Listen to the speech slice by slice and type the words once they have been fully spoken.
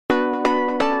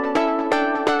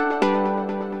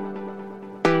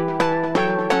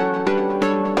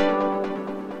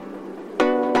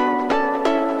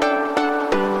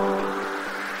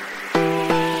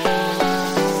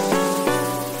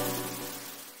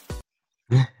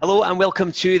Hello and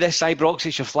welcome to this Ibrox.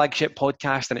 It's your flagship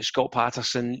podcast, and it's Scott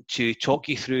Patterson to talk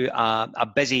you through a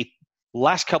busy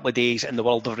last couple of days in the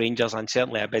world of Rangers, and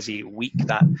certainly a busy week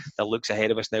that looks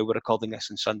ahead of us now. We're recording this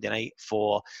on Sunday night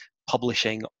for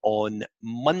publishing on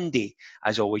Monday.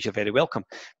 As always, you're very welcome.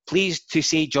 Pleased to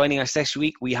say joining us this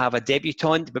week we have a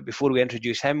debutant, but before we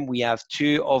introduce him, we have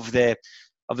two of the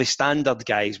standard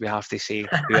guys, we have to say,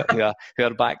 who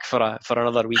are back for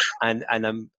another week, and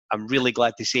I'm really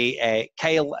glad to say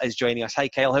Kyle is joining us. Hi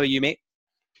Kyle, how are you, mate?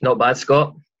 Not bad,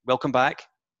 Scott. Welcome back.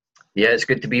 Yeah, it's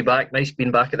good to be back. Nice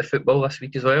being back at the football this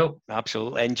week as well.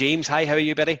 Absolutely. And James, hi, how are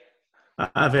you, buddy?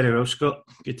 Very well, Scott.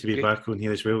 Good to be back on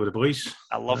here as well with the boys.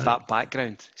 I love that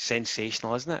background.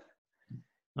 Sensational, isn't it?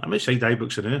 I'm outside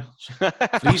Ibrox now.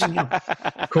 It's freezing here.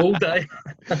 Cold, eh?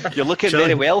 You're looking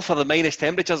very well for the minus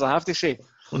temperatures, I have to say.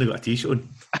 Only got a t-shirt on.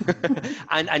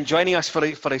 and joining us for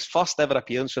his first ever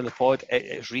appearance on the pod,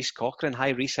 it's Rhys Cochrane. Hi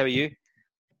Rhys, how are you?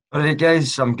 All right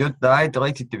guys, I'm good.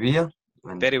 Delighted to be here.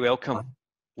 Very welcome.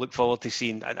 Look forward to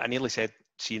seeing, I nearly said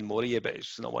seeing more of you, but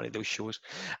it's not one of those shows.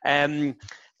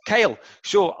 Kyle,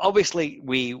 so obviously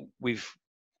we've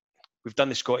done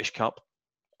the Scottish Cup.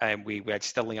 We had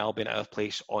Stirling Albion at our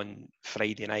place on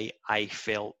Friday night. I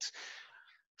felt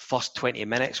first 20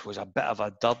 minutes was a bit of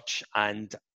a dirge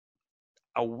and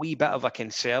a wee bit of a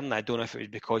concern. I don't know if it was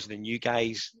because of the new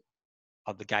guys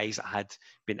or the guys that had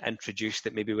been introduced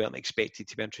that maybe weren't expected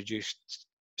to be introduced,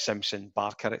 Simpson,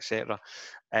 Barker, etc.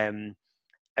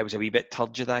 It was a wee bit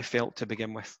turgid, I felt, to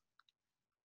begin with.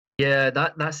 Yeah,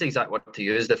 that's the exact word to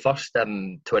use. The first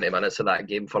 20 minutes of that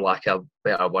game, for lack of a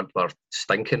better word, were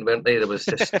stinking, weren't they? There was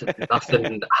just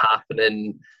nothing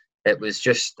happening. It was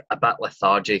just a bit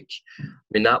lethargic. I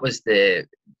mean, that was the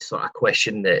sort of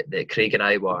question that Craig and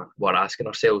I were asking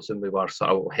ourselves when we were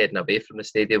sort of heading away from the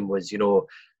stadium was,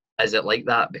 is it like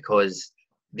that because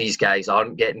these guys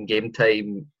aren't getting game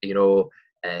time,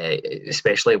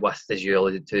 especially with, as you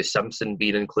alluded to, Simpson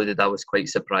being included. I was quite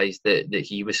surprised that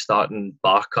he was starting.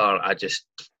 Barker,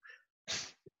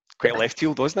 quite left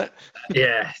field, wasn't it?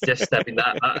 Yeah,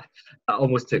 that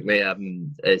almost took me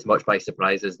as much by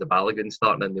surprise as the Balogun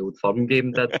starting in the Old Firm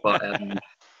game did. But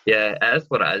yeah, it is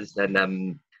what it is.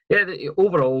 And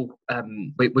overall,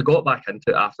 we got back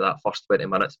into it after that first 20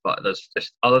 minutes. But there's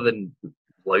just, other than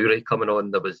Lowry coming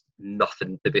on, there was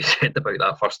nothing to be said about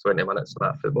that first 20 minutes of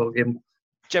that football game.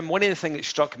 Jim, one of the things that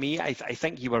struck me, I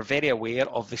think you were very aware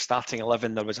of the starting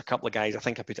 11. There was a couple of guys, I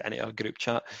think I put it into our group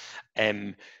chat,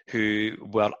 who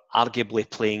were arguably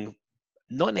playing,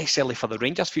 not necessarily for the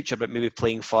Rangers' future, but maybe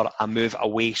playing for a move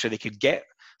away so they could get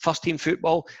first-team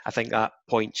football. I think that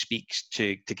point speaks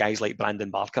to guys like Brandon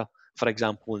Barker, for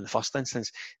example, in the first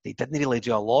instance. They didn't really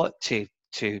do a lot to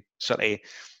sort of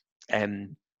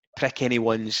prick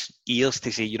anyone's ears to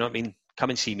say, you know what I mean, come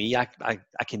and see me, I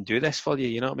can do this for you,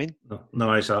 you know what I mean?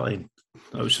 No, exactly.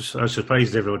 I was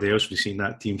surprised everybody else would have seen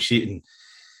that team sheet, and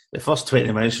the first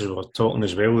 20 minutes we were talking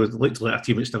as well, it looked like a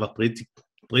team that's never played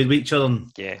with each other, and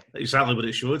yeah, exactly what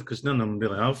it showed, because none of them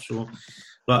really have. So,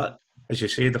 but as you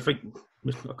said, I think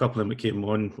a couple of them that came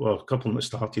on, well, a couple of them that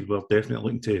started were definitely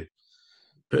looking to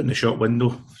put in the shop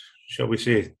window, shall we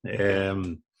say.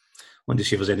 Want to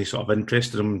see if there's any sort of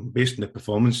interest in them based on the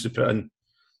performance they put in.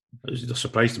 They're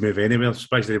surprised to move anywhere.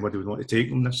 Surprised anybody would want to take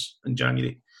them this in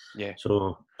January. Yeah.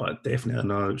 So, but definitely,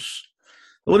 no. It's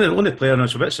the only player I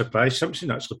was a bit surprised.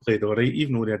 Simpson actually played all right,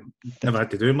 even though they never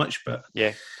had to do much. But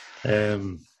yeah.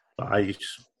 But I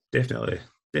definitely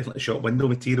shot window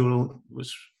material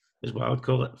was what I would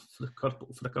call it for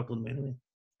a couple of them anyway.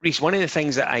 Rhys, one of the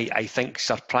things that I think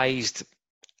surprised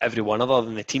everyone other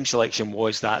than the team selection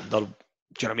was that they're.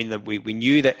 Do you know what I mean? That we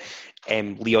knew that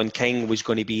Leon King was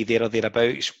going to be there or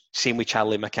thereabouts. Same with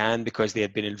Charlie McCann, because they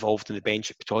had been involved in the bench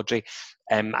at Pittodrie.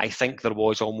 I think there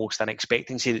was almost an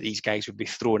expectancy that these guys would be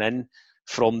thrown in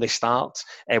from the start.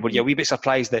 Were you a wee bit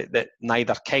surprised that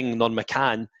neither King nor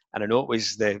McCann, and I know it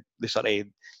was the sort of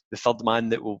the third man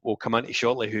that will come into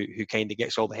shortly, who kind of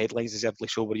gets all the headlines deservedly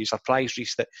so, were you surprised,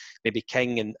 Rhys, that maybe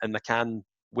King and McCann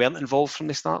weren't involved from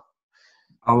the start?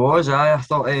 I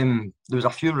thought there was a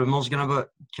few rumours going about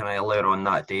kind of earlier on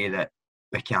that day that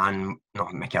McCann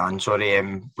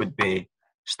would be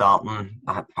starting.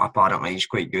 Apparently he's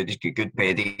quite good. He's got good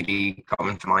pedigree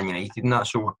coming from Man United and that.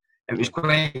 So it was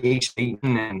quite exciting,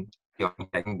 and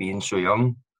King being so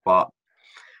young. But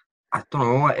I don't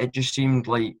know, it just seemed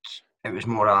like it was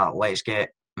more let's get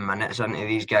minutes into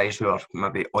these guys who are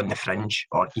maybe on the fringe,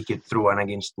 or he could throw in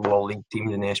against lower league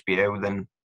teams in the SPL, than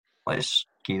let's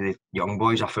give the young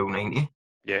boys a full 90.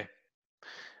 Yeah.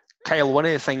 Kyle, one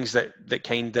of the things that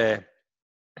kind of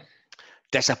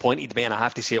disappointed me, and I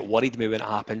have to say it worried me when it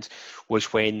happened,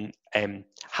 was when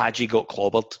Hadji got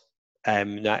clobbered.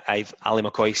 Ali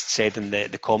McCoy said in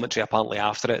the commentary apparently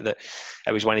after it that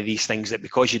it was one of these things that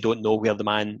because you don't know where the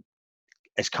man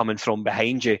is coming from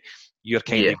behind you, you're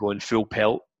kind of going full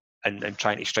pelt and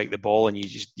trying to strike the ball, and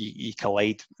you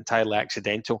collide, entirely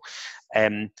accidental.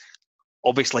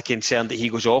 Obviously concerned that he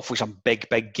goes off with some big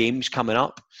games coming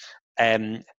up,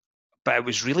 but it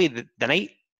was really the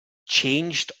night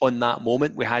changed on that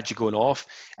moment. We had you going off,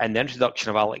 and the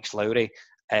introduction of Alex Lowry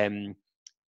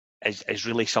is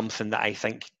really something that I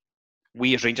think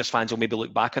we as Rangers fans will maybe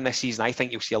look back on this season. I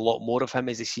think you'll see a lot more of him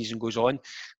as the season goes on,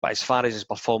 but as far as his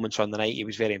performance on the night, he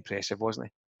was very impressive, wasn't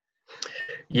he?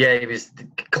 Yeah, he was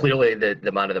clearly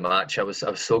the man of the match. I was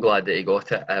so glad that he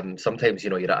got it. Sometimes,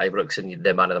 you're at Ibrox and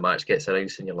the man of the match gets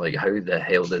announced and you're like, how the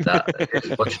hell did that?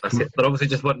 They're obviously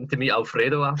just wanting to meet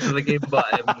Alfredo after the game, but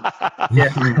yeah,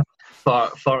 for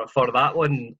that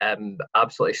one,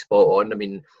 absolutely spot on. I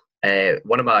mean,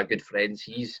 one of my good friends,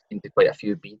 he's been to quite a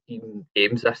few B team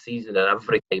games this season, and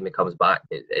every time he comes back,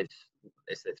 it's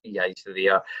the three guys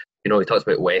there. He talks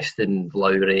about Weston,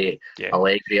 Lowry,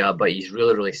 Allegria, but he's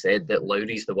really said that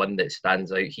Lowry's the one that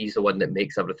stands out. He's the one that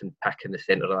makes everything pick in the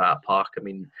centre of that park. I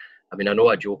mean, I know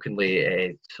I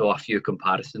jokingly saw a few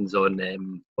comparisons on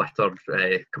Twitter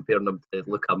comparing them to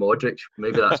Luka Modric.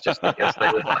 Maybe that's just like his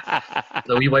style. It's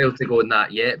a wee while to go in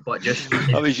that yet, but just...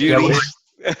 That was you, Reece.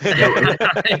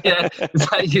 Yeah, is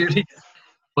that you, Reece?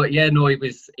 But yeah, no, it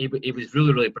was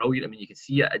really brilliant. I mean, you could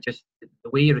see it, just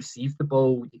the way he received the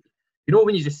ball.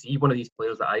 When you just see one of these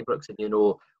players at Ibrox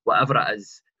and whatever it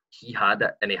is, he had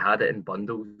it, and he had it in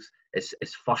bundles. His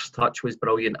first touch was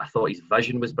brilliant. I thought his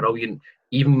vision was brilliant.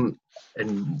 Even,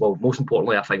 and well, most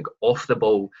importantly, I think off the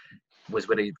ball was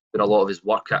where he did a lot of his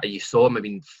work. You saw him, I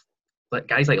mean, like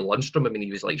guys like Lundstrom, I mean,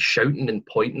 he was like shouting and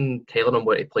pointing, telling him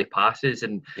where to play passes,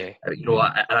 and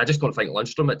I just don't think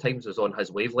Lundstrom at times was on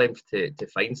his wavelength to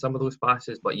find some of those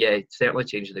passes. But yeah, it certainly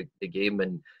changed the game,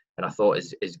 and I thought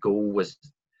his goal was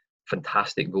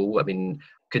fantastic goal. I mean,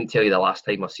 couldn't tell you the last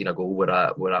time I've seen a goal where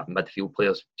a midfield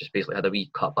player's just basically had a wee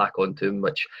cut back onto him,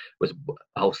 which was,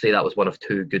 I'll say that was one of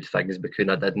two good things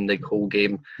Bacuna did in the whole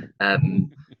game.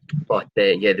 But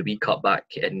the wee cut back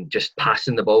and just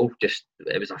passing the ball,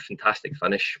 it was a fantastic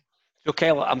finish. So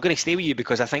Kyle, I'm going to stay with you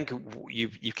because I think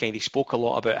you kind of spoke a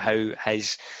lot about how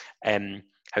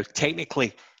how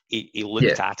technically he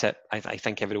looked at it. I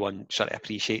think everyone sort of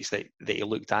appreciates that he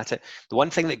looked at it. The one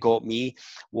thing that got me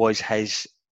was his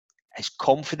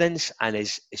confidence and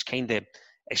his kind of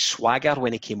his swagger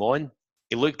when he came on.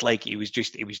 He looked like he was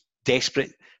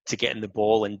desperate to get in the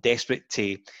ball and desperate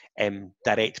to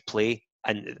direct play.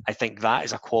 And I think that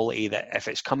is a quality that if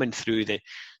it's coming through the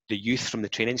youth from the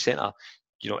training centre,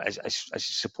 as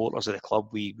supporters of the club,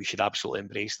 we should absolutely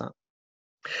embrace that.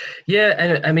 Yeah,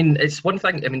 and I mean, it's one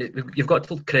thing. I mean, you've got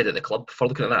to credit the club for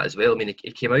looking at that as well. I mean,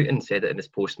 he came out and said it in his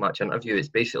post-match interview. It's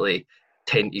basically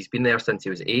 10. He's been there since he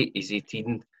was 8. He's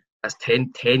 18. That's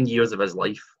 10 years of his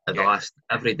life, and the last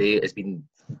every day has been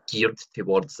geared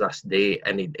towards this day,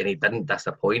 and he didn't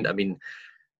disappoint. I mean,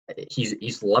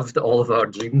 he's lived all of our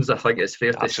dreams. I think it's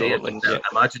fair to say. I mean,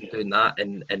 imagine doing that,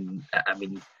 and I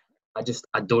mean,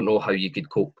 I don't know how you could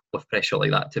cope with pressure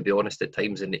like that, to be honest, at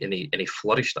times, and he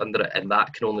flourished under it, and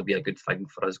that can only be a good thing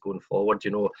for us going forward. I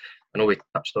know we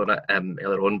touched on it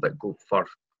earlier on, but go for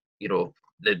the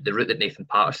route that Nathan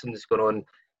Patterson's gone on.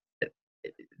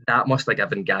 That must have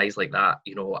given guys like that,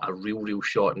 a real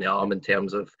shot in the arm in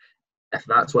terms of, if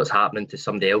that's what's happening to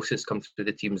somebody else that's come through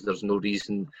the teams, there's no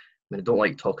reason. I mean, I don't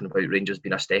like talking about Rangers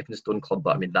being a stepping stone club,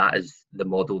 but I mean, that is the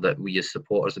model that we as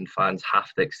supporters and fans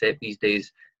have to accept these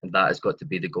days, and that has got to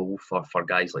be the goal for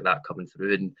guys like that coming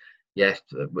through. And yeah,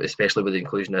 especially with the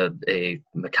inclusion of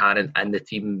McCann in the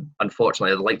team.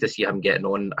 Unfortunately, I'd like to see him getting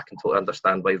on. I can totally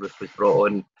understand why Ruth was brought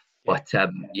on, but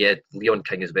Leon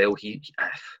King as well.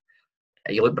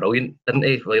 He looked brilliant, didn't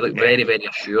he? He looked very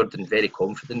assured and very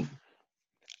confident.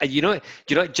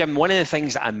 Jim, one of the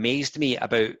things that amazed me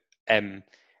about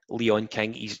Leon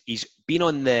King, he's been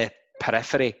on the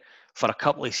periphery for a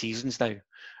couple of seasons now,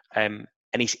 and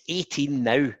he's 18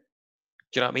 now. Do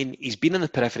you know what I mean? He's been on the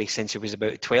periphery since he was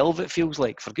about 12, it feels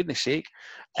like, for goodness sake.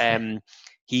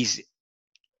 He's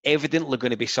evidently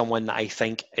going to be someone that I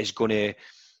think is going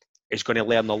to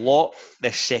learn a lot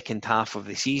this second half of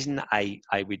the season. I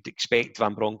would expect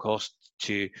Van Bronckhorst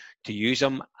to use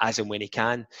him as and when he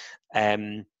can.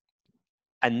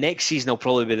 And next season will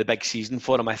probably be the big season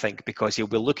for him, I think, because he'll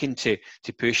be looking to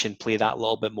push and play that a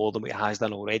little bit more than what he has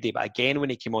done already. But again, when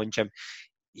he came on, Jim,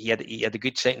 he had a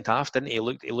good second half, didn't he?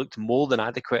 He looked more than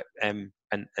adequate and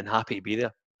happy to be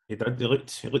there. He did.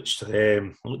 He looked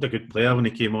a good player when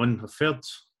he came on. I've heard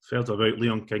about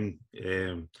Leon King.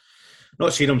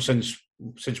 Not seen him since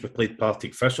we played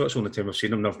Partick Fish. That's the only time I've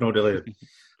seen him. I've not really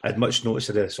had much notice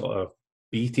of the sort of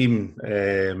B team.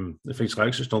 The Fife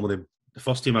Slags is normally the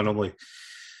first team I normally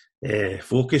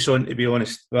focus on, to be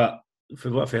honest. But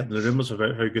for what I've heard in the rumours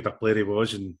about how good a player he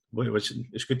was and what he was,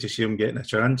 it's good to see him getting a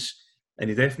chance. And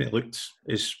he definitely looked,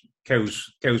 as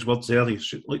Kyle's words there, he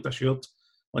looked assured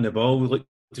on the ball. He looked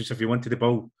as if he wanted the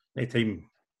ball any time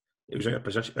it was out of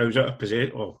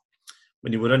possession. Or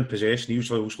when you were in possession, he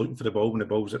usually was looking for the ball when the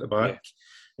ball was at the back.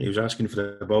 Yeah. And he was asking for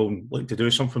the ball and looking to do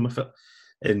something with it.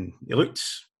 And he looked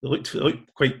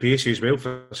quite pacey as well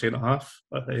for a centre half,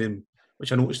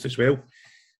 which I noticed as well.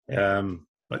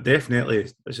 But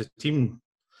definitely, as a team,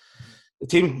 the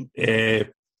team that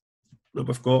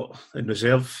we've got in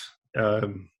reserve,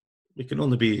 we can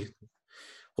only be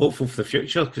hopeful for the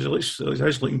future because it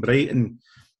is looking bright. And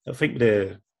I think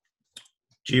the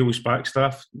Gio's back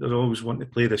staff, they're always wanting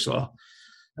to play the sort of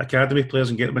academy players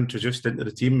and get them introduced into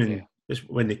the team and just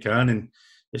when they can. And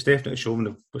it's definitely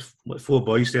showing with 4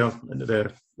 boys there into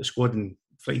the squad on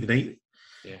Friday night.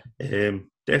 Yeah.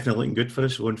 Definitely looking good for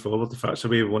us going forward. If that's the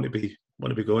way we want to be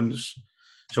going, it's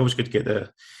always good to get the.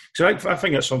 So I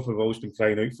think that's something we've always been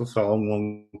crying out for a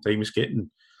long time.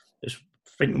 I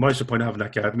think what's the point of having an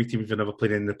academy team if you've never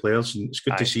played any of the players? And it's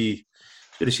good to see.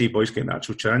 It's good to see boys getting an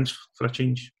actual chance for a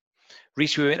change.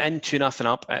 Reece, we went in 2-0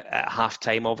 up at half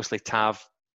time. Obviously, Tav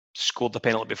scored the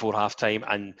penalty before half time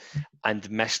and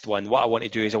missed one. What I want to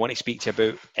do is I want to speak to you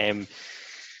about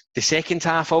the second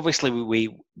half. Obviously, we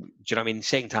do you know what I mean?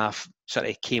 Second half sort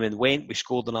of came and went. We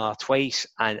scored another twice,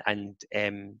 and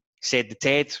said the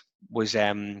Ted was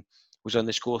on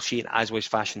the score sheet, as was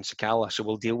Fashion Sakala. So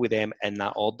we'll deal with them in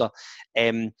that order.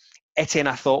 Etienne,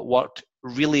 I thought, worked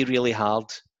really, really hard,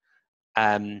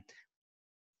 and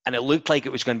it looked like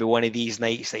it was going to be one of these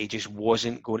nights that he just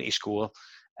wasn't going to score.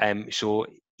 So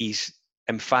his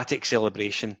emphatic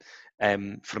celebration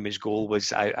from his goal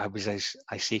was, I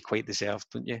say, quite deserved,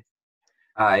 don't you?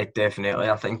 Aye, definitely.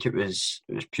 I think it was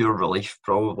pure relief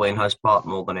probably in his part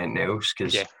more than anything else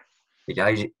because the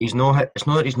guy, it's not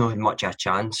that he's not had much of a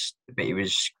chance, but he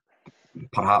was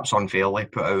perhaps unfairly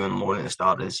put out on loan at the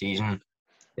start of the season.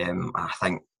 I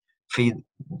think for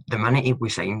the minute we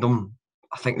signed him,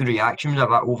 I think the reaction was a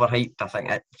bit overhyped. I think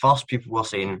at first people were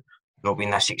saying, not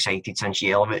been this excited since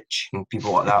Jelavic and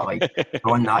people like that. Like,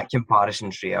 on that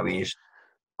comparison straight away is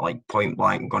like point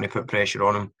blank going to put pressure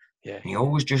on him. Yeah. And he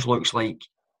always just looks like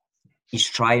he's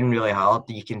trying really hard.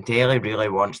 You can tell he really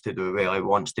wants to do well. He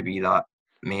wants to be that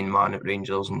main man at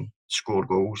Rangers and score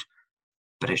goals.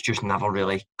 But it's just never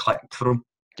really clicked for him.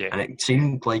 Yeah. And it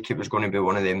seemed like it was going to be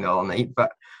one of them the other night.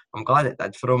 But I'm glad it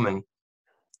did for him. And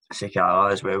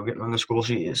Sakala as well, getting on the score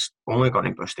sheet is only going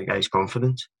to boost the guy's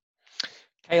confidence.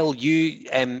 Kyle, you,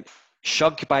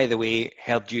 Shug, by the way,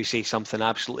 heard you say something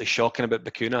absolutely shocking about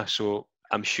Bacuna, so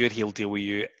I'm sure he'll deal with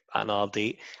you at another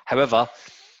date. However,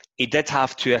 he did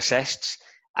have 2 assists,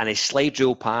 and his slide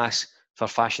rule pass for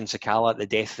Fashion Sakala at the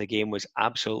death of the game was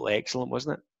absolutely excellent,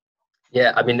 wasn't it?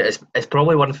 Yeah, I mean, it's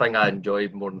probably one thing I enjoy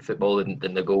more in football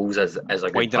than the goals as a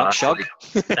good winding up Shug.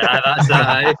 That's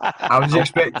it. I was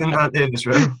expecting that there as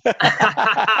well.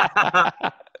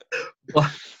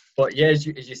 But yeah, as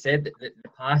you said, the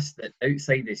pass that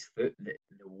outside his foot, the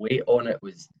weight on it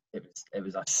was a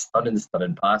stunning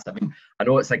pass. I mean, I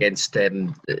know it's against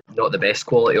not the best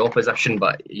quality opposition,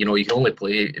 but you know you can only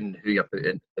play in who you're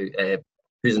putting,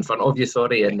 who's in front of you.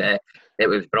 Sorry, and it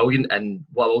was brilliant. And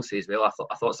what I will say as well, I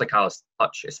thought Sakala's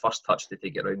touch, his first touch to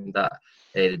take it around that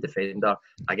the defender.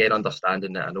 Again,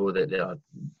 understanding that I know that they're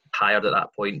tired at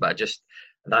that point, but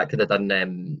that could have done,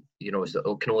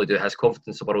 it can only do his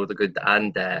confidence a world of good.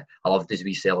 And I loved his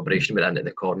wee celebration went into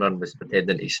the corner and was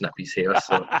pretending to snip his hair.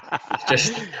 So it's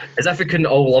just as if we couldn't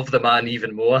all love the man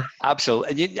even more.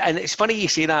 Absolutely. And it's funny you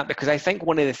say that because I think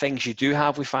one of the things you do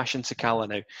have with Fashion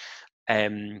Sakala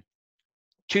now,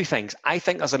 2 things. I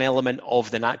think there's an element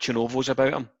of the Nacho Novos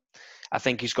about him. I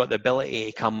think he's got the ability to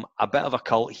become a bit of a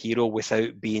cult hero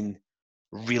without being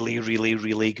really, really,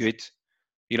 really good.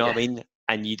 You know what I mean?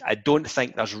 And I don't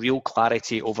think there's real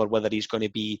clarity over whether he's going to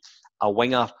be a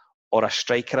winger or a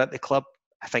striker at the club.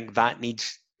 I think that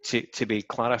needs to be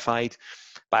clarified.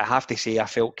 But I have to say, I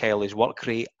felt Kyle's work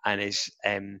rate and his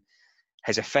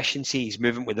efficiency, his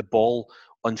movement with the ball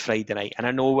on Friday night. And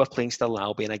I know we're playing still in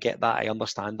Albion, I get that, I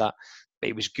understand that. But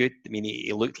he was good. I mean,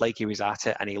 he looked like he was at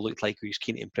it and he looked like he was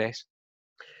keen to impress.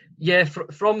 Yeah,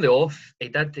 from the off, he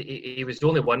did. He was the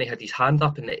only one. He had his hand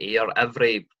up in the air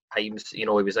every time.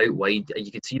 He was out wide.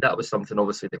 You could see that was something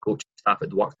obviously the coaching staff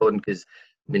had worked on because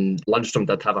mean, Lundstrom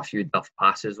did have a few daft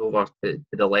passes over to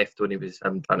the left when he was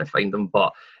trying to find them,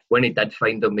 but when he did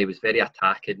find them, he was very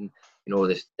attacking. You know,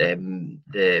 this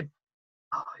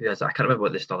who is it? I can't remember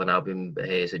what the Stirling Albion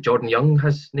is. It Jordan Young?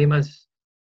 His name is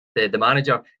the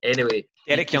manager. Anyway,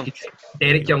 Derek Young.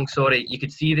 Derek Young. Sorry, you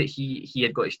could see that he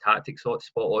had got his tactics spot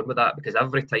on with that, because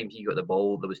every time he got the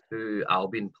ball, there was 2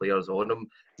 Albion players on him,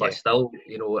 but still,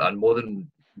 you know, on more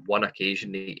than one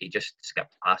occasion, he just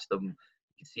skipped past them. You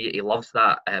can see it. He loves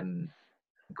that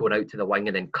going out to the wing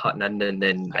and then cutting in and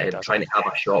then trying to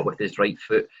have a shot with his right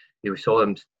foot. We saw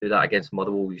him do that against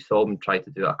Motherwell. We saw him try to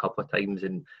do it a couple of times,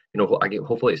 and you know,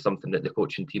 hopefully it's something that the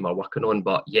coaching team are working on.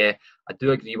 But yeah, I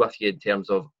do agree with you in terms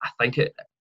of, I think it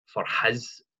for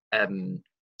his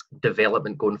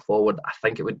development going forward, I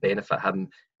think it would benefit him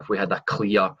if we had a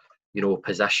clear, you know,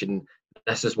 position.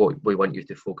 This is what we want you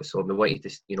to focus on. We want you to,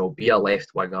 you know, be a left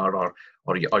winger or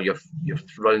you're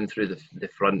running through the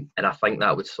front, and I think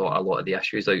that would sort a lot of the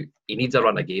issues out. He needs a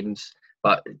run of games,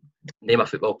 but name a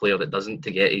football player that doesn't to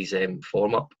get his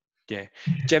form up. Yeah,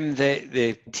 Jim,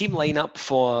 the team lineup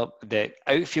for the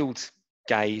outfield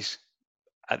guys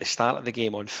at the start of the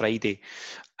game on Friday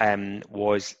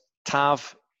was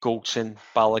Tav, Goldson,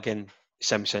 Balogun,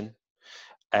 Simpson.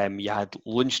 You had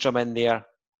Lundstrom in there,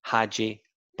 Hadji,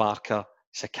 Barker,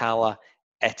 Sakala,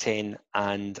 Etienne,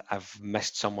 and I've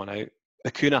missed someone out,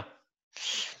 Bakuna.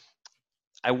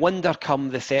 I wonder, come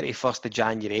the 31st of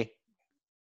January,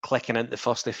 clicking into the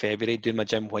 1st of February, doing my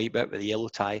Jim White bit with the yellow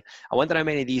tie, I wonder how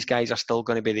many of these guys are still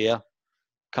going to be there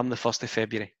come the 1st of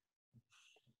February.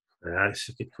 That's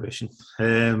a good question.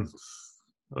 I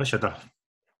wish I had a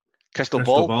crystal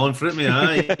ball in front of me.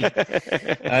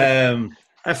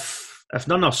 If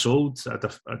none are sold,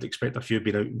 I'd expect a few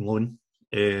being out on loan.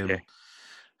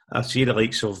 I see the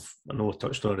likes of, I know I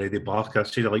touched on already, Barker. I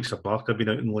see the likes of Barker being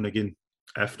out on loan again.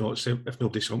 If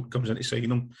nobody comes in to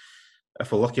sign him,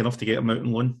 if we're lucky enough to get him out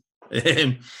on loan.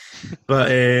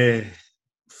 But a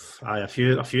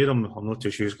few of them, I'm not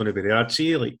too sure who's going to be there. I'd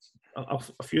say like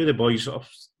a few of the boys,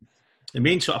 the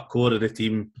main sort of core of the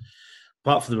team,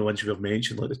 apart from the ones we've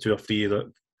mentioned, like the 2 or 3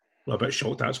 that were a bit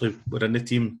shocked actually were in the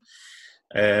team.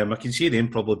 I can see them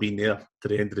probably being there to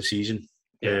the end of the season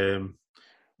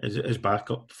as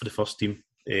backup for the first team,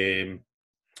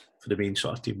 for the main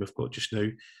sort of team we've got just now.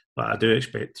 But I do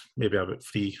expect maybe about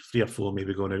 3 or 4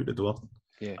 maybe going out the door,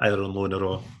 either on loan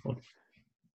or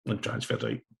on transfer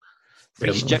out.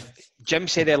 Jim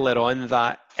said earlier on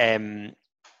that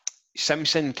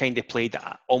Simpson kind of played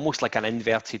almost like an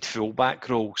inverted fullback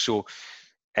role. So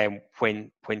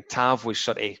when Tav was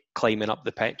sort of climbing up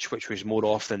the pitch, which was more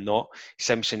often than not,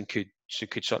 Simpson could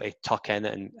sort of tuck in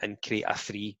and create a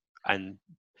 3, and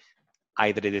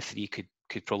either of the 3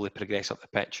 could probably progress up the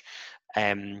pitch.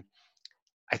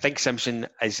 I think Simpson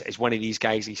is one of these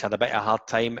guys. He's had a bit of a hard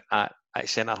time at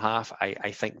centre half.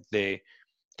 I think the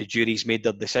jury's made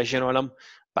their decision on him,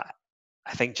 but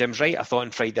I think Jim's right. I thought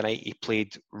on Friday night he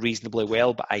played reasonably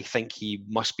well, but I think he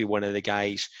must be one of the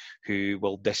guys who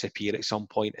will disappear at some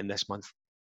point in this month.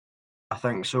 I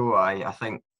think so. I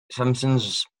think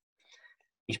Simpson's,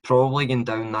 he's probably going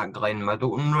down that Glenn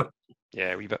Middleton route.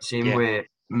 Yeah, a wee bit. Same way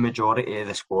majority of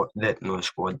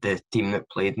the team that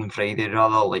played on Friday,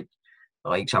 rather, like the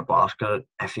likes of Barker.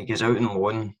 If he goes out on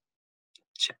loan,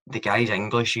 the guy's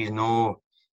English. He's no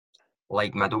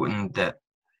like Middleton that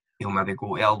he'll maybe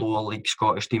go to a lower league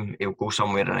Scottish team. He'll go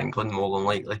somewhere in England more than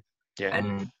likely. Yeah.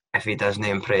 And if he doesn't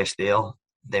impress there,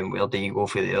 then where do you go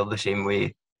for there? The same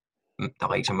way the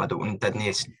likes of Middleton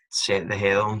didn't set the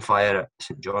heather on fire at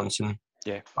St Johnstone.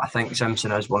 Yeah. But I think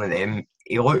Simpson is one of them.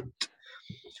 He looked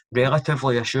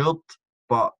relatively assured,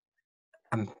 but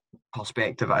in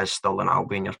perspective, it is still an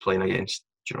Albion you're playing against.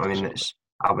 Do you know what I mean?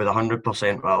 I would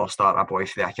 100% rather start a boy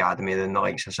for the academy than the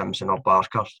likes of Simpson or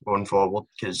Barker going forward,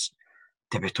 because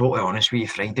to be totally honest with you,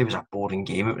 Friday was a boring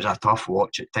game. It was a tough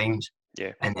watch at times.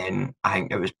 Yeah. And then I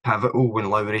think it was pivotal when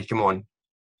Lowry came on.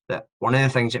 That one of the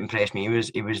things that impressed me was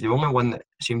he was the only one that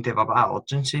seemed to have a bit of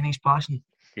urgency in his passing.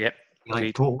 Yep.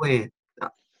 He totally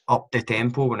upped the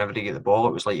tempo whenever he get the ball.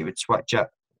 It was like he would switch it.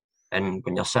 And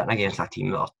when you're sitting against a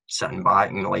team that are sitting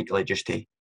back and likely just to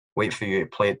wait for you to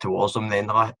play it towards them, then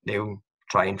they'll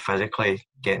try and physically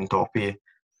get on top of you.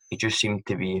 He just seemed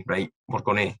to be, right, we're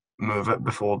going to move it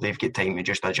before they've got time to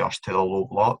just adjust to the low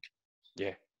block.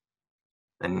 Yeah.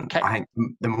 And I think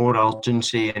the more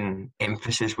urgency and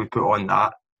emphasis we put on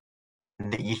that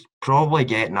you probably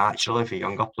get naturally for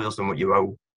younger players than what you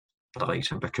will for the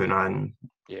likes of Bakuna and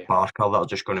Barker that are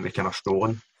just going to be kind of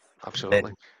stolen.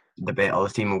 Absolutely. The better the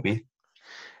team will be.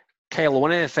 Kyle,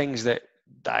 one of the things that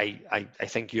I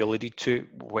think you alluded to,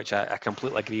 which I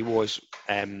completely agree, was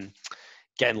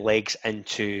getting legs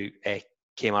into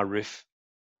Kemar Roofe.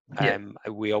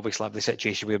 We obviously have the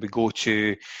situation where we go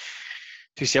to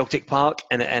Celtic Park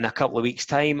in a couple of weeks'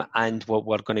 time, and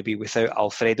we're going to be without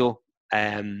Alfredo.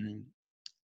 The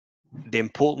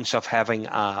importance of having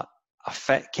a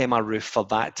fit Kemar Roofe for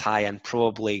that tie, and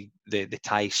probably the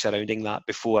ties surrounding that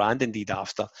before and indeed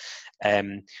after,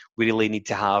 we really need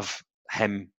to have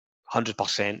him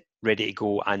 100% ready to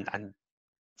go and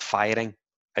firing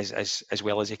as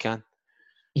well as he can.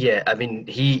 Yeah, I mean,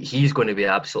 he's going to be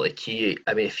absolutely key.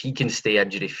 I mean, if he can stay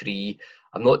injury free,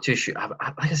 I'm not too sure.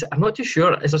 Like I said, I'm not too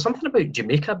sure. Is there something about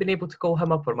Jamaica being able to call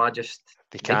him up, or am I just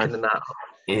thinking that?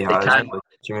 They can.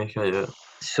 Jamaica, yeah.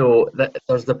 So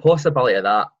there's the possibility of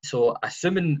that. So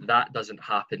assuming that doesn't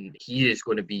happen, he is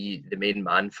going to be the main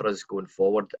man for us going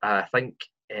forward. I think,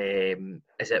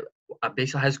 is it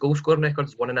basically his goal scoring record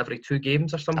is 1 in every 2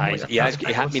 games or something? Like that? He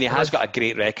has got a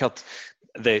great record.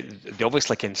 The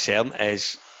obviously concern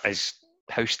is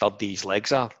how sturdy his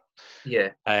legs are. Yeah.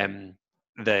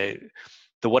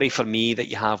 The worry for me that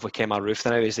you have with Kemar Roofe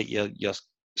now is that you're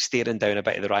staring down a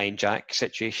bit of the Ryan Jack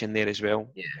situation there as well,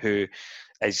 who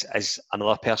is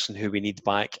another person who we need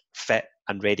back fit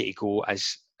and ready to go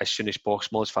as soon as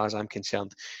possible, as far as I'm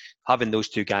concerned. Having those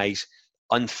 2 guys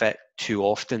unfit too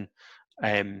often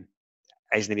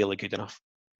isn't really good enough.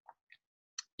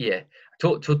 Yeah,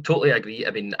 totally agree.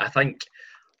 I mean,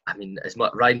 as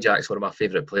much Ryan Jack's one of my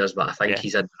favourite players, but I think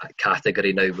he's in that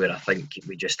category now where I think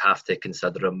we just have to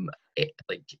consider him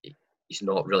like he's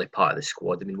not really part of the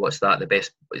squad. I mean, what's that? The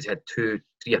best, he's had 2-3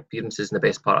 appearances in the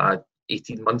best part of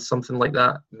 18 months, something like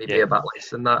that. Maybe a bit less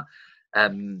than that.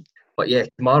 But yeah,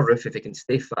 Kemar Roofe, if he can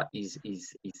stay fit, he's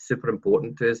super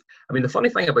important to us. I mean, the funny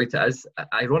thing about it is,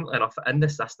 ironically enough, in the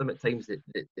system at times that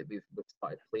we've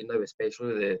started playing now,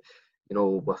 especially with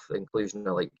the inclusion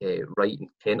of Wright and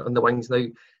Kent on the wings now,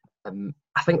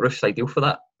 I think Roofe's ideal for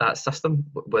that system.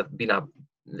 With being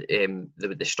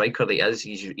the striker that he is,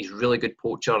 he's really good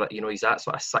poacher. He's that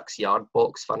sort of 6-yard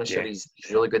box finisher. Yeah. He's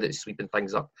really good at sweeping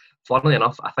things up. Funnily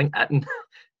enough, I think Itten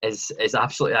is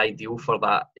absolutely ideal for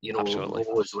that.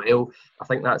 Role as well. I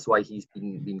think that's why he's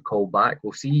been called back.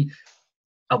 We'll see.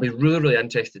 I'll be really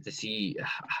interested to see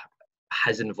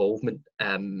his involvement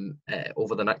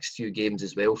over the next few games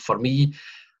as well. For me,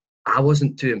 I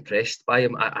wasn't too impressed by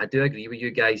him. I do agree with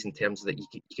you guys in terms of that you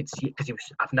could see it, because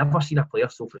I've never seen a player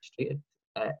so frustrated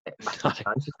missing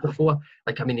chances before.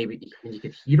 You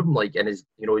could hear him in his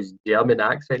his German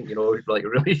accent,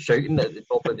 really shouting at the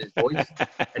top of his voice,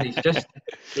 and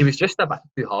he was just a bit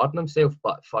too hard on himself.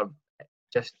 But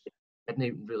it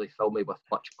didn't really fill me with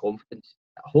much confidence.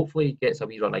 Hopefully he gets a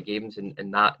wee run of games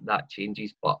and that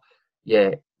changes. But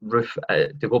yeah, Roofe,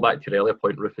 to go back to your earlier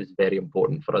point, Roofe is very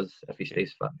important for us if he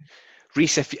stays fit.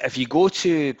 Reece, if you go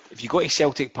to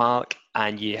Celtic Park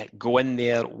and you go in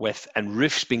there and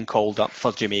Roofe's been called up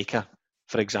for Jamaica,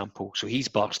 for example, so he's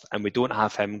burst and we don't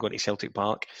have him going to Celtic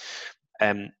Park.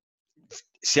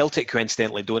 Celtic,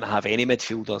 coincidentally, don't have any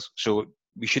midfielders, so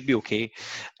we should be okay.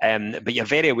 But you're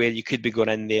very aware you could be going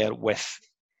in there with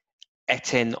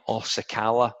Itten or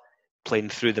Sakala playing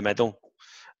through the middle.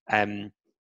 I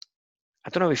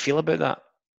don't know how we feel about that.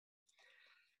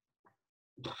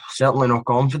 Certainly not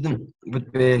confident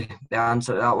would be the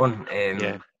answer to that one.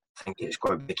 I think it's got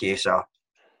to be the case of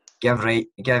give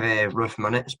Roofe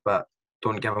minutes, but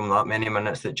don't give him that many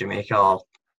minutes that Jamaica are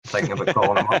thinking about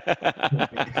calling him up.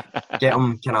 Get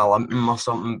him kind of limping or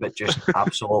something, but just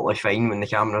absolutely fine when the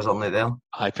cameras aren't there.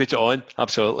 I put it on,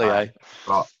 absolutely.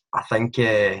 But I think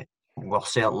we're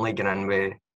certainly going in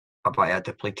with a bit of a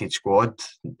depleted squad,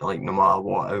 no matter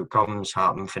what outcomes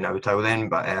happen from now till then.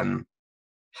 But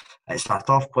it's a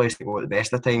tough place to go at the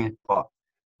best of times, but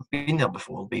I've been there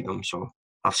before, beat them, so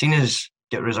I've seen us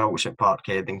get results at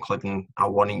Parkhead, including a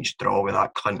 1-1 draw with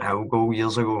that Clint Hill goal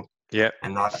years ago. Yeah,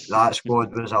 and that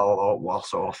squad was a lot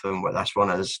worse off than what this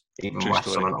one is, even with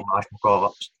some international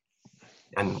call-ups.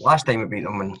 And last time we beat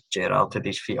them when Gerrard had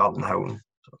his feet up in Hilton.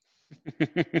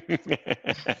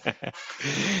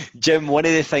 Jim, one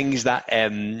of the things that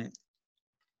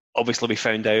obviously we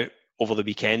found out over the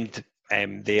weekend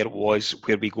there was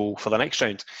where we go for the next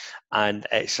round, and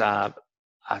it's a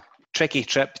tricky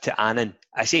trip to Annan.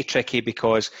 I say tricky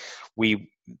because we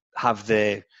have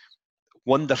the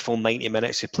wonderful 90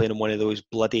 minutes of playing on one of those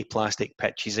bloody plastic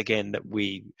pitches again that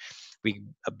we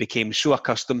became so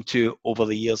accustomed to over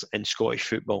the years in Scottish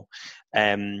football.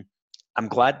 I'm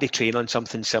glad they train on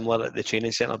something similar at the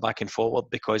training centre back and forward,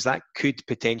 because that could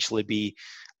potentially be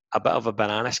a bit of a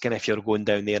banana skin if you're going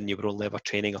down there and you were only ever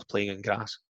training or playing on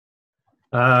grass.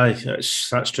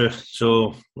 That's true.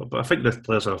 So, but I think the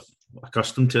players are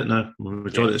accustomed to it now. The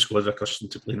majority of the squad are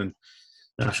accustomed to playing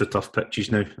actual tough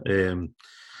pitches now.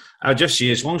 I just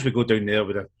see, as long as we go down there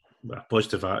with a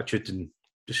positive attitude and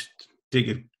just take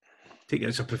it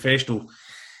as a professional,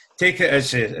 take it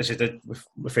as I did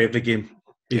with every game,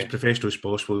 be as professional as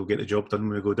possible. We'll get the job done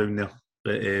when we go down there.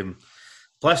 But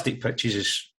plastic pitches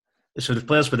is so the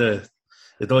players with the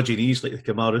dodgy knees like the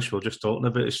Kamarush we were just talking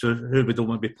about. So who we don't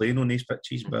want to be playing on these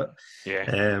pitches, but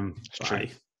it's true.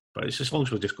 But it's as long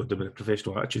as we just go down with the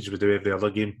professional attitudes we do every other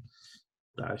game,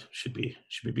 that should be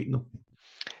beating them.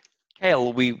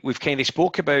 Kyle, we've kind of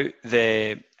spoke about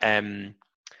the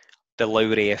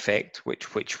Lowry effect,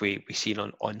 which we seen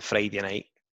on Friday night.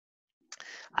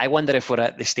 I wonder if we're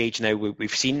at the stage now where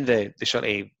we've seen the sort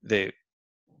of the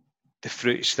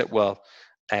fruits that were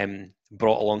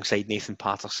brought alongside Nathan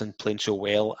Patterson playing so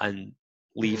well and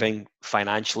leaving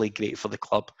financially great for the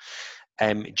club.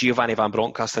 Giovanni Van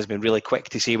Bronckhorst has been really quick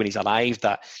to say when he's arrived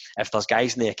that if there's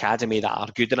guys in the academy that are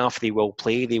good enough, they will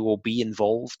play, they will be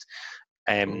involved.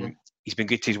 He's been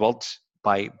good to his words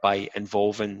by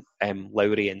involving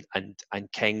Lowry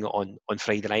and King on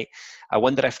Friday night. I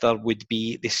wonder if there would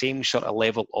be the same sort of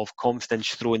level of confidence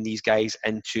throwing these guys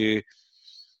into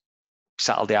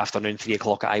Saturday afternoon, 3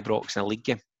 o'clock at Ibrox in a league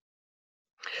game.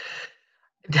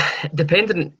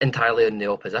 Depending entirely on the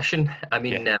opposition. I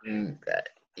mean,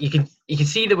 you can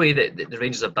see the way that the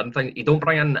Rangers have done things. You don't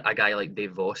bring in a guy like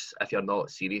Dave Voss if you're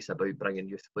not serious about bringing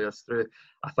youth players through.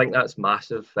 I think that's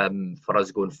massive for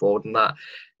us going forward in that.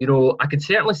 You know, I could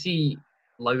certainly see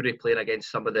Lowry playing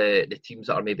against some of the teams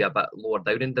that are maybe a bit lower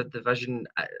down in the division.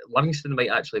 Livingston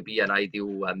might actually be an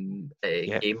ideal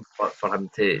game for him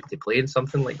to play in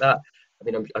something like that. I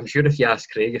mean, I'm sure if you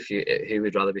ask Craig who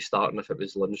would rather be starting, if it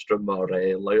was Lundstrom or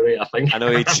Lowry, I think. I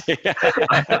know he'd say.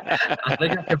 I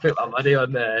think I could put my money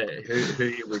on who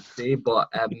you would say. But,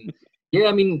 yeah,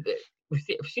 I mean, we've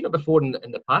seen it before in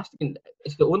the past. I mean,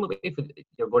 it's the only way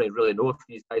you're going to really know if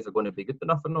these guys are going to be good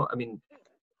enough or not. I mean,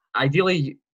 ideally,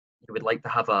 you would like to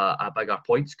have a bigger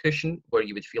points cushion where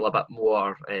you would feel a bit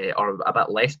more, or a bit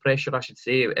less pressure, I should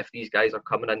say, if these guys are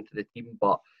coming into the team.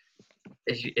 But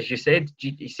as you said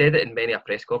it in many a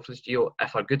press conference, Gio,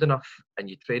 if you're good enough and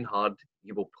you train hard,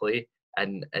 you will play,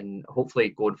 and hopefully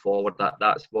going forward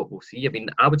that's what we'll see. I mean,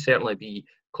 I would certainly be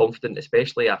confident,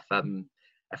 especially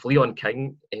if Leon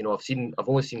King, you know, I've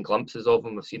only seen glimpses of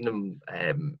him. I've seen him.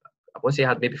 I want to say he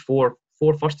had maybe four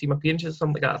first team appearances,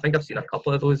 something like that. I think I've seen a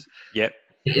couple of those. Yep.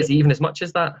 Is he even as much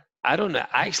as that? I don't know.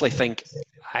 I actually think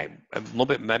it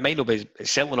might not be,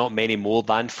 certainly not many more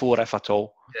than 4, if at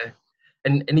all. Yeah.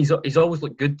 And he's always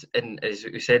looked good, and as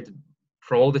we said,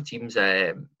 from all the teams,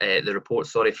 the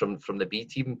reports, from the B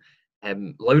team,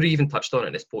 Lowry even touched on it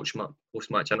in his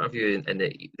post-match interview, and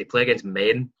they play against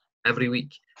men every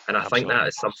week, and I think that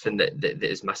is something that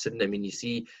is missing. I mean, you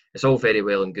see, it's all very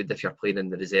well and good if you're playing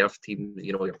in the reserve team,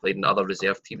 you know, you're playing in other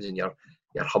reserve teams and you're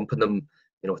humping them,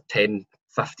 you know,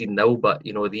 10-15-0, but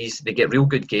you know, they get real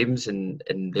good games and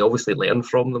they obviously learn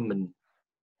from them, and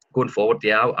going forward,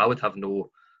 yeah, I would have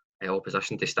no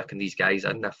opposition to sticking these guys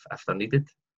in if they're needed.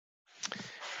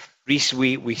 Reece,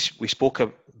 we spoke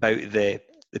about the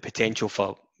potential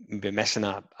for maybe missing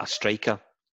a striker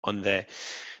on the,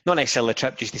 not necessarily the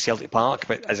trip just to Celtic Park,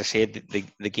 but as I said,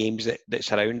 the games that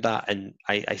surround that. And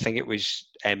I think it was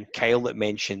Kyle that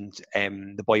mentioned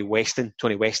the boy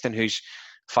Tony Weston, who's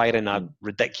firing a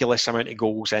ridiculous amount of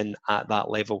goals in at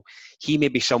that level. He may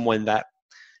be someone that,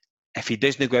 if he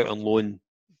doesn't go out on loan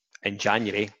in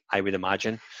January, I would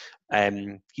imagine,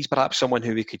 he's perhaps someone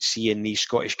who we could see in these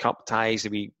Scottish Cup ties,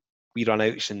 that we run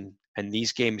outs in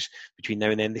these games between now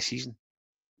and the end of the season.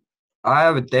 I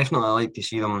would definitely like to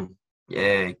see them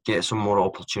get some more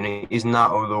opportunities in that,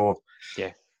 although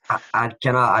I'd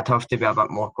have to be a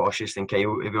bit more cautious than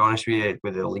Kyle, to be honest with you,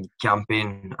 with the league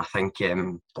campaign. I think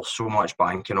there's so much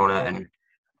banking on it, and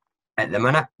at the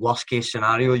minute, worst case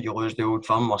scenario, you lose the Old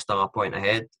Firm, we're still a point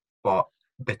ahead, but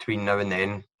between now and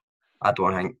then, I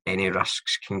don't think any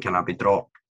risks can kind of be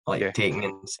dropped,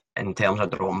 taking in terms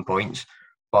of dropping points.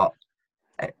 But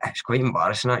it's quite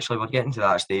embarrassing, actually. We're getting to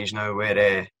that stage now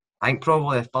where I think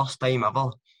probably the first time ever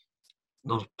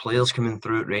there's players coming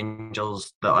through at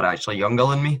Rangers that are actually younger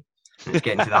than me. And it's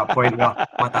getting to that point where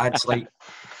my dad's like,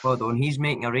 hold on, he's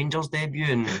making a Rangers debut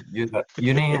and you're at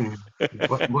uni, and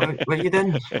what are you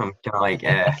doing? I'm kind of like,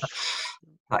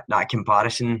 that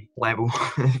comparison level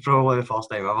is probably the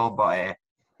first time ever. But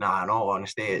in all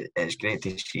honesty, it's great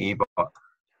to see. But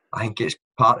I think it's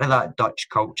part of that Dutch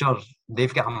culture.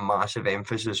 They've got a massive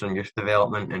emphasis on youth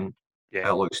development, and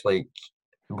it looks like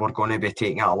we're going to be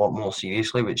taking it a lot more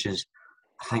seriously, which is,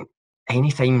 I think,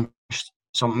 anytime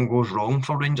something goes wrong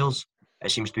for Rangers,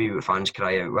 it seems to be what fans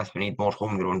cry out with. We need more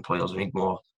homegrown players, we need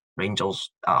more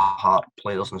Rangers at heart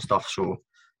players and stuff, so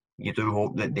you do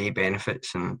hope that they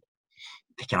benefits and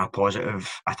the kind of positive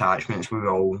attachments we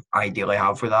all ideally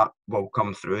have with that will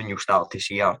come through, and you'll start to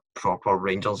see a proper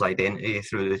Rangers identity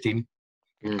through the team.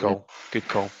 Good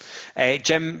call.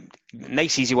 Jim,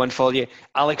 nice easy one for you.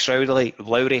 Alex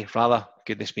Lowry,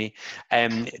 goodness me.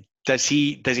 Does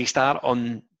he start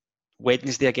on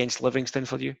Wednesday against Livingston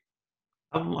for you?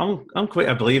 I'm quite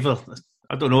a believer.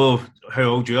 I don't know how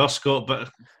old you are, Scott,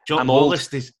 but Jock Wallace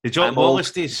days. The Jock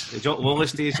Wallace days.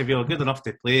 If you're good enough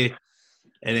to play,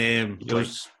 and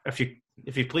if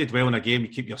you played well in a game, you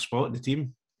keep your spot in the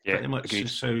team. Yeah, pretty much.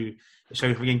 It's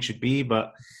how things should be.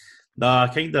 But I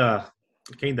kind of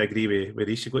agree with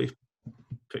Reece. You've got to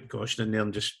put caution in there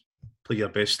and just play your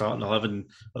best starting 11.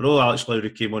 I know Alex Lowry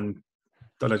came on,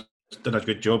 done a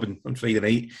good job on Friday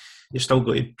night. You still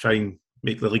got to try and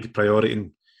make the league a priority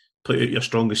and put out your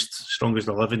strongest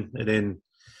 11, and then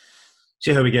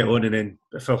see how we get on. And then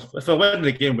if I win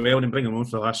the game well, then bring them on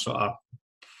for the last sort of, I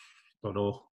don't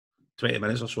know, 20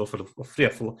 minutes or so for 3 or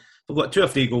 4. We've got 2 or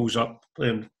 3 goals up.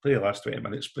 Play the last 20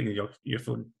 minutes. Bring your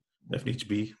phone if needs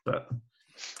be. But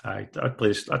I'd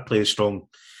play strong.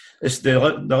 It's the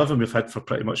 11 we've had for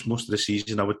pretty much most of the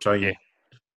season. I would try and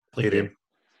play them.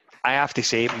 I have to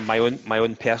say, my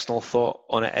own personal thought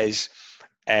on it is,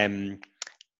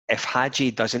 if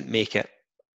Hadji doesn't make it,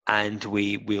 and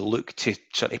we look to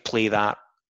sort of play that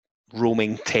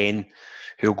roaming 10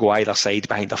 who'll go either side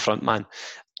behind the front man,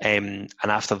 and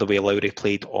after the way Lowry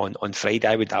played on Friday,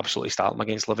 I would absolutely start him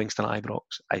against Livingston at Ibrox.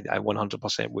 I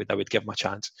 100% would. I would give him a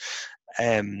chance.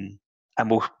 And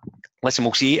we'll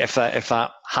see if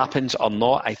that happens or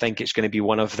not. I think it's going to be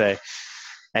one of the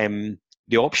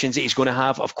options that he's going to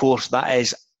have. Of course, that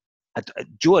is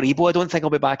Joe Aribo. I don't think he'll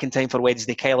be back in time for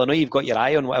Wednesday. Kyle, I know you've got your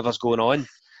eye on whatever's going on.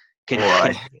 Can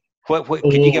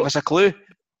you give us a clue?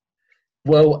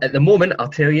 Well, at the moment, I'll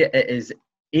tell you, it is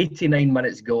 89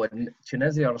 minutes gone.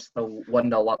 Tunisia are still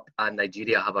 1-0 up, and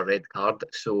Nigeria have a red card,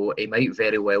 so he might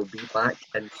very well be back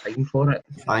in time for it.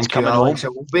 Thank you, Alex.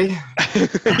 It will be.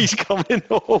 He's coming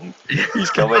home.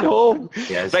 He's coming home.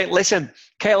 Yes. Right, listen,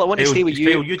 Kyle, I want to stay with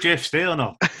you. You Jeff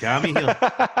Sterner, Cammy here.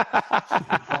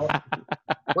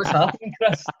 What's happening,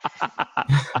 Chris?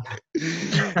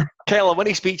 Kyle, I want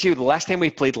to speak to you. The last time we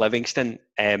played Livingston,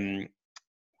 we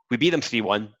beat them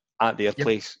 3-1 at their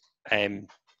place.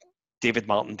 David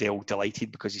Martindale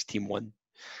delighted because his team won.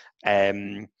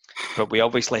 But we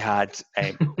obviously had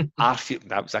Arfield.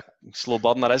 That was a slow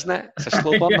burner, isn't it? It's a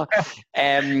slow burner.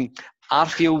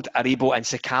 Arfield, Aribo and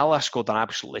Sakala scored an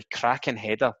absolutely cracking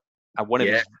header at one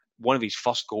of his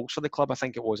first goals for the club, I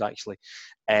think it was actually.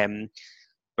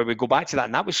 But we go back to that,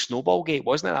 and that was Snowballgate,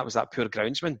 wasn't it? That was that poor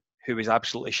groundsman who was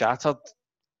absolutely shattered.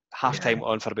 Half-time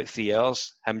on for about 3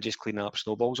 hours, him just cleaning up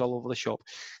snowballs all over the shop.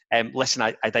 Listen,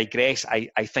 I digress. I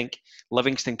think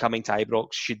Livingston coming to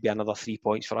Ibrox should be another 3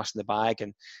 points for us in the bag,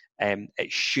 and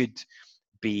it should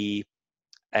be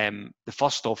the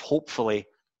first of hopefully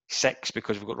 6,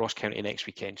 because we've got Ross County next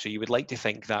weekend. So you would like to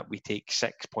think that we take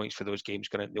 6 points for those games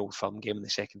going into the Old Firm game on the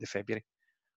 2nd of February.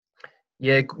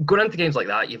 Yeah, going into games like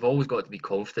that, you've always got to be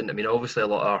confident. I mean, obviously a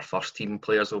lot of our first team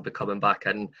players will be coming back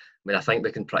in. I mean, I think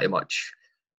we can pretty much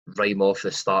rhyme off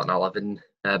the starting 11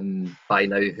 by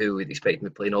now who we'd expect to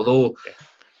be playing. Although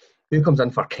who comes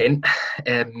in for Kent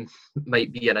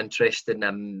might be an interesting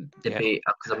debate,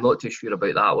 because I'm not too sure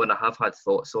about that one. I have had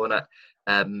thoughts on it.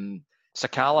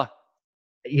 Sakala.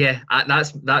 Yeah,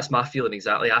 that's my feeling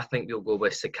exactly. I think we'll go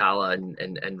with Sakala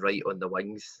and Wright on the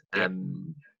wings.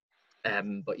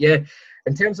 But yeah,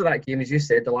 in terms of that game, as you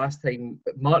said, the last time,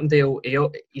 Martindale,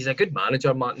 he's a good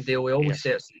manager, Martindale. He always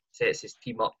sets his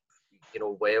team up,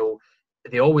 well.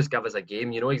 They always give us a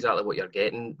game. You know exactly what you're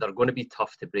getting. They're going to be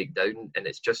tough to break down, and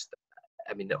it's just,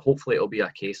 I mean, hopefully it'll be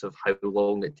a case of how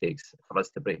long it takes for us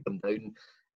to break them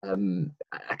down.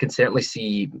 I can certainly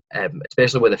see,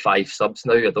 especially with the 5 subs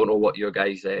now, I don't know what your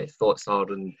guys' thoughts are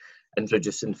on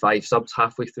introducing 5 subs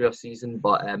halfway through a season,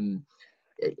 but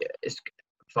it's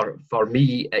for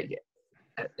me,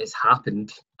 it's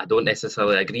happened. I don't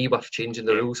necessarily agree with changing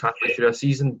the rules halfway through a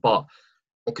season, but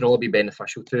it can only be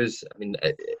beneficial to us. I mean,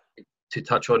 to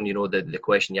touch on, the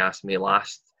question you asked me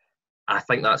last, I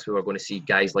think that's where we're going to see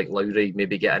guys like Lowry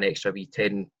maybe get an extra wee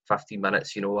 10, 15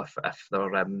 minutes, if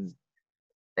they're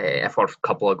if we're a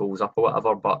couple of goals up or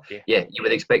whatever. But yeah, you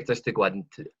would expect us to go in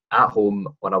at home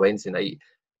on a Wednesday night.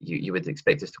 You would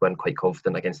expect us to win quite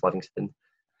confident against Livingston.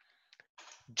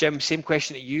 Jim, same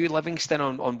question to you. Livingston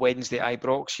on Wednesday at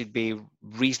Ibrox should be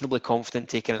reasonably confident,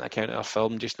 taking into account our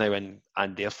film just now and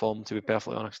their form, to be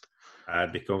perfectly honest.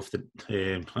 I'd be confident.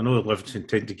 I know Livingston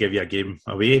tend to give you a game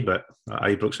away, but at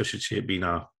Ibrox, I should say, it being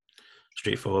a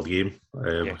straightforward game.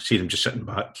 I see them just sitting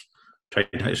back, trying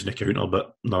to hit us in the counter,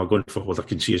 but no, going forward, I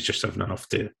can see us just having enough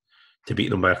to beat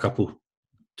them by a couple,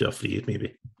 2 or 3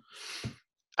 maybe.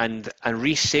 And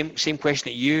Reece, same question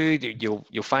at you.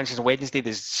 You'll fancy on Wednesday.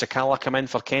 Does Sakala come in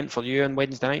for Kent for you on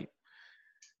Wednesday night?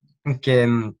 I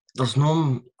think there's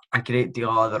no a great deal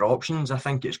of other options. I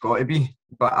think it's got to be,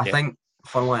 but I think,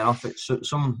 funnily enough, it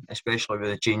suits him, especially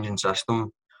with the changing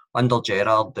system. Under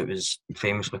Gerrard, it was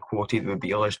famously quoted with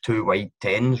Beale as 2 wide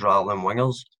 10s rather than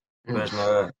wingers, whereas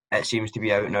now it seems to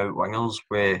be out and out wingers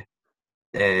with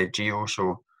Gio,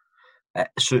 so it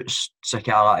suits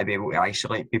Sakala to be able to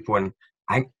isolate people, and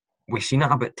I think we've seen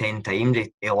it about 10 times.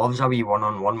 He loves a wee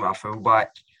one-on-one with a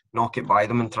full-back, knock it by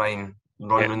them and try and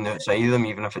run on the outside of them,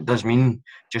 even if it does mean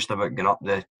just about going up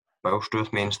the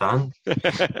Bilstruth main stand.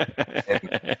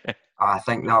 I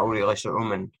think that will really suit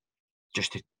him. And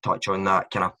just to touch on that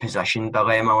kind of position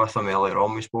dilemma with him earlier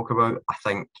on we spoke about, I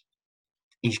think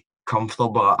he's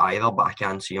comfortable at either, but I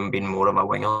can see him being more of a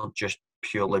winger just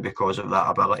purely because of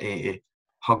that ability to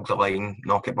hug the line,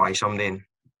 knock it by somebody and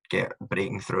get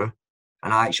breaking through.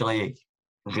 And I actually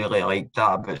really liked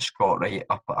that about Scott Wright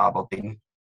up at Aberdeen.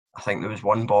 I think there was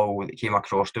one ball that came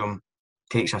across to him,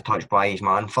 takes a touch by his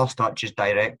man, first touch is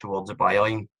direct towards the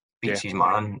byline, beats his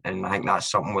man, and I think that's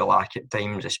something we lack at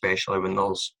times, especially when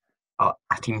there's a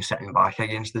team sitting back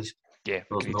against us. Yeah,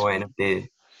 there's no anybody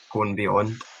going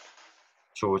beyond.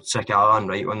 So Sakala and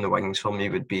Wright on the wings for me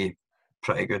would be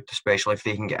pretty good, especially if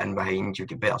they can get in behind. You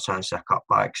get better chance of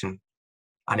cutbacks, and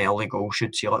an early goal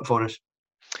should seal it for us.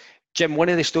 Jim, one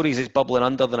of the stories that's bubbling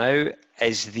under now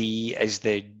is the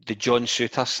John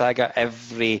Souttar saga.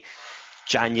 Every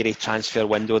January transfer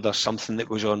window, there's something that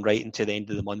goes on right into the end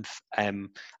of the month. I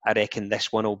reckon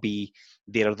this one will be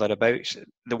there or thereabouts.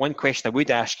 The one question I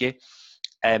would ask you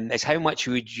is how much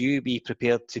would you be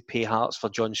prepared to pay Hearts for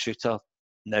John Souttar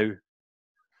now?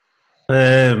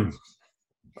 A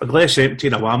glass empty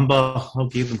and a wamba, I'll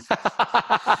give them.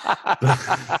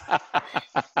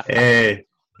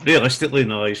 Realistically,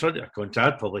 no, he's under a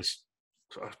contract, probably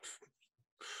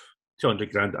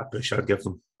 200 grand a push I'd give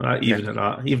them. Even at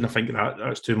that, even I think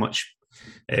that's too much.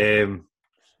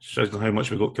 Shows how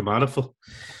much we got Kamara for.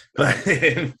 But,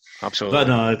 absolutely. But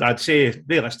no, I'd say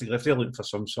realistically, if they're looking for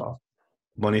some sort of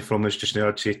money from us just now,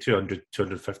 I'd say 200,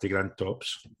 250 grand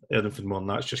tops. Anything more than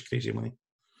that's just crazy money.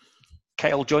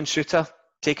 Kyle, John Souttar,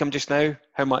 take him just now.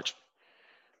 How much?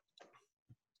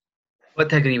 I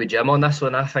would agree with Jim on this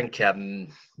one. I think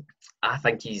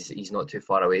he's not too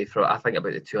far away from it. I think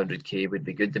about the 200k would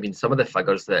be good. I mean, some of the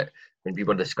figures that when we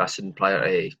were discussing prior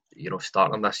to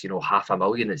starting this,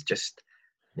 $500,000. It's just,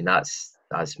 I mean, that's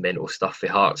mental stuff for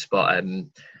Hearts. But about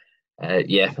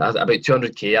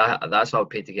 200k. That's what I would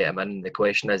pay to get him in. The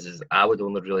question is I would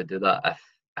only really do that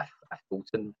if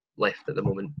Bolton left at the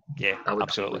moment. Yeah,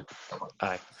 absolutely.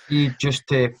 Aye. Just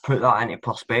to put that into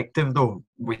perspective, though,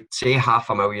 we'd say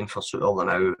 $500,000 for Souttar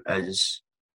now is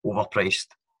overpriced.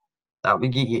 That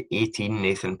would get you 18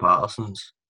 Nathan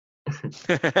Pattersons.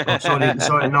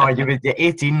 Sorry, no, you would get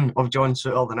 18 of John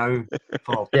Souttar now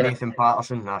for Nathan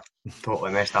Patterson. I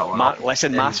totally messed that one up.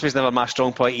 Listen, maths was never my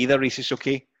strong point either, Reece, it's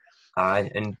okay.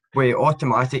 Aye, and with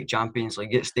automatic Champions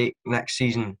League at stake next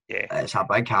season, it's a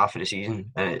big half of the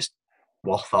season, and it's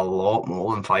worth a lot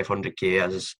more than 500k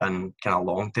as in kind of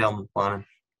long-term planning.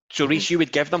 So, Reece, you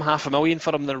would give them $500,000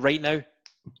 for him right now?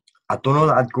 I don't know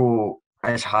that I'd go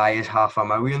as high as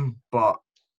 $500,000, but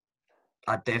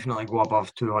I'd definitely go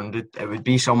above 200. It would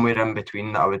be somewhere in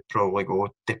between that I would probably go,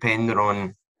 depending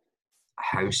on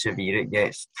how severe it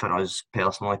gets for us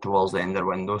personally towards the end of the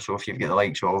window. So if you've got the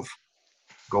likes of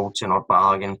Goldson or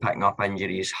Balogun picking up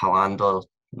injuries, Helander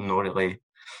not really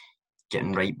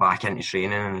getting right back into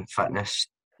training and fitness,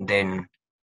 then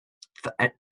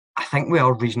I think we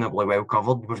are reasonably well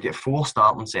covered. We've got 4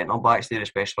 starting centre-backs there,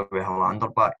 especially with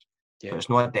Helander back. So it's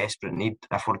not a desperate need.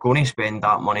 If we're going to spend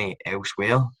that money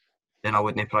elsewhere, then I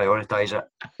wouldn't prioritise it.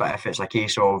 But if it's a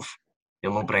case of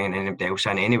you're not bringing anybody else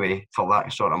in anyway for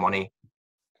that sort of money,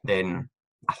 then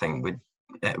I think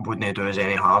it wouldn't do us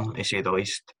any harm, to say the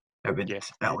least. It would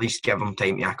at least give him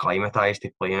time to acclimatise to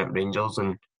playing at Rangers,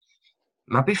 and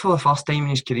maybe for the first time in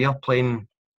his career playing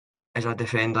as a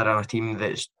defender in a team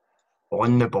that's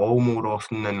on the ball more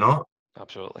often than not.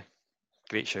 Absolutely.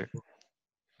 Great shout.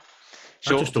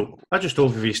 So, I just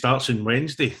hope if he starts on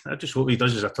Wednesday, I just hope he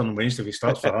does his turn on Wednesday if he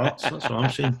starts for Hearts. That's what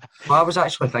I'm saying. Well, I was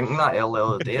actually thinking that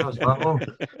earlier today as well.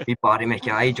 Be Barry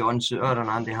McKay, John Souttar and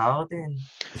Andy Halliday.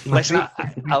 Listen,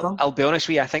 I'll be honest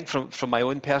with you, I think from my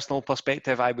own personal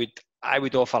perspective, I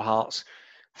would offer Hearts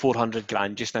 400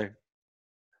 grand just now.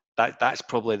 That's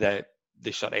probably the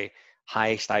sort of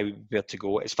highest I would be able to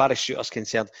go. As far as Shooter's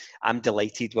concerned, I'm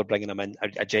delighted we're bringing him in.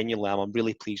 I genuinely am. I'm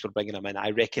really pleased we're bringing him in.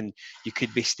 I reckon you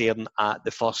could be staring at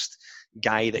the first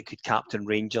guy that could captain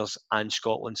Rangers and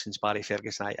Scotland since Barry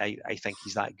Ferguson. I think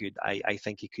he's that good. I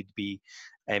think he could be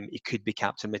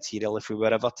captain material if we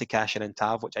were ever to cash in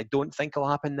Tav, which I don't think will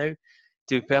happen now,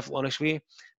 to be perfectly honest with you.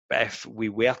 But if we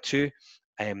were to,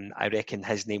 I reckon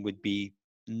his name would be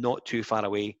not too far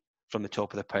away from the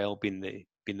top of the pile, being the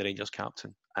Rangers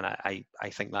captain, and I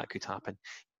think that could happen.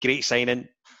 Great signing,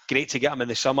 great to get him in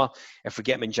the summer. If we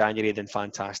get him in January, then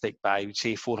fantastic. But I would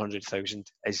say 400,000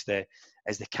 is the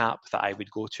cap that I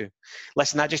would go to.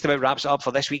 Listen, that just about wraps it up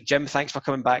for this week. Jim, thanks for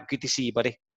coming back. Good to see you,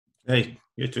 buddy. Hey,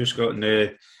 you too, Scott, and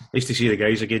nice to see the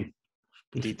guys again.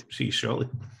 Indeed. See you shortly.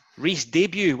 Reece,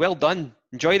 debut, well done.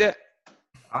 Enjoyed it?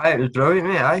 Aye, it was brilliant,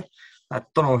 mate. Aye. I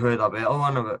don't know who had a better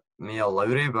one, about me or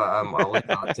Lowry, but I'll leave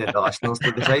that to the listeners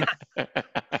to decide.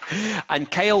 And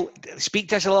Kyle, speak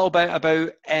to us a little bit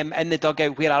about in the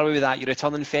dugout. Where are we with that? You're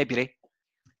returning in February?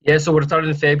 Yeah, so we're returning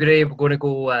in February. We're going to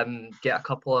go get a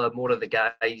couple of more of the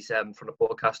guys from the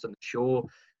podcast on the show.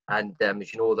 And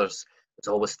as you know, there's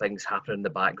always things happening in the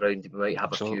background. We might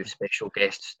have a few special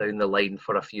guests down the line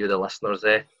for a few of the listeners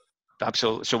there.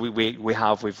 Absolutely. So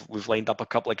we've lined up a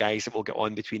couple of guys that will get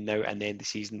on between now and the end of the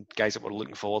season. Guys that we're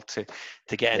looking forward to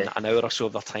getting an hour or so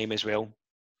of their time as well.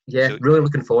 Yeah, so, really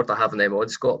looking forward to having them on,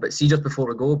 Scott. But see, just before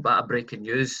we go, bit of breaking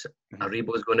news: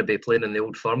 Aribo is going to be playing in the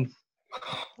Old Firm.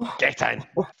 Get in.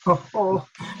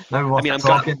 Now I mean,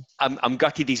 I'm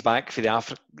gutted he's back for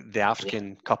the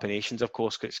African Cup of Nations, of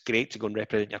course, because it's great to go and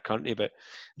represent your country. But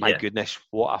my goodness,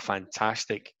 what a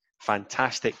fantastic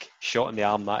shot in the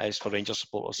arm that is for Rangers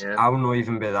supporters. Yeah. I will not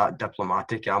even be that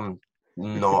diplomatic. I'm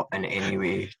not in any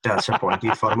way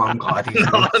disappointed for him. I'm glad he's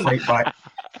going to fight back.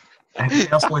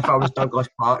 Personally, if I was Douglas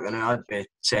Park, then I'd be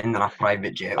sending a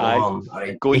private jet over.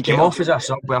 He came off as a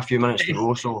sub with a few minutes to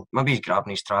go, so maybe he's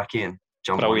grabbing his trackie and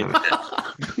jumping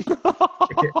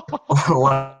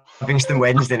on. Livingston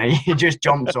Wednesday night, he just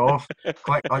jumps off,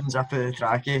 quick unzip of the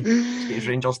trackie, get his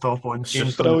Rangers top on.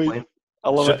 I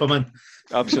love Superman. It.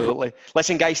 Absolutely.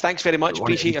 Listen, guys, thanks very much.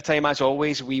 Appreciate your time as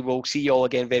always. We will see you all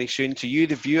again very soon. To you,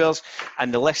 the viewers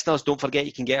and the listeners, don't forget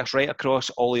you can get us right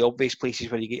across all the obvious places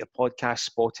where you get your podcast: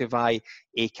 Spotify,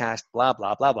 Acast, blah,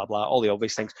 blah, blah, blah, blah, all the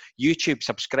obvious things. YouTube,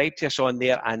 subscribe to us on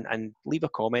there and leave a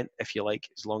comment if you like,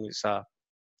 as long as it's a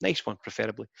nice one,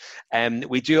 preferably.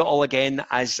 We do it all again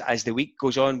as the week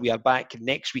goes on. We are back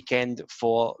next weekend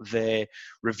for the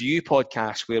review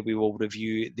podcast, where we will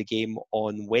review the game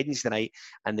on Wednesday night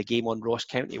and the game on Ross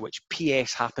County, which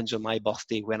PS happens on my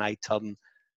birthday when I turn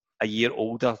a year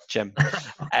older, Jim.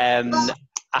 And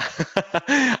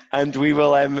we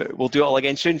will we'll do it all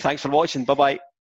again soon. Thanks for watching. Bye bye.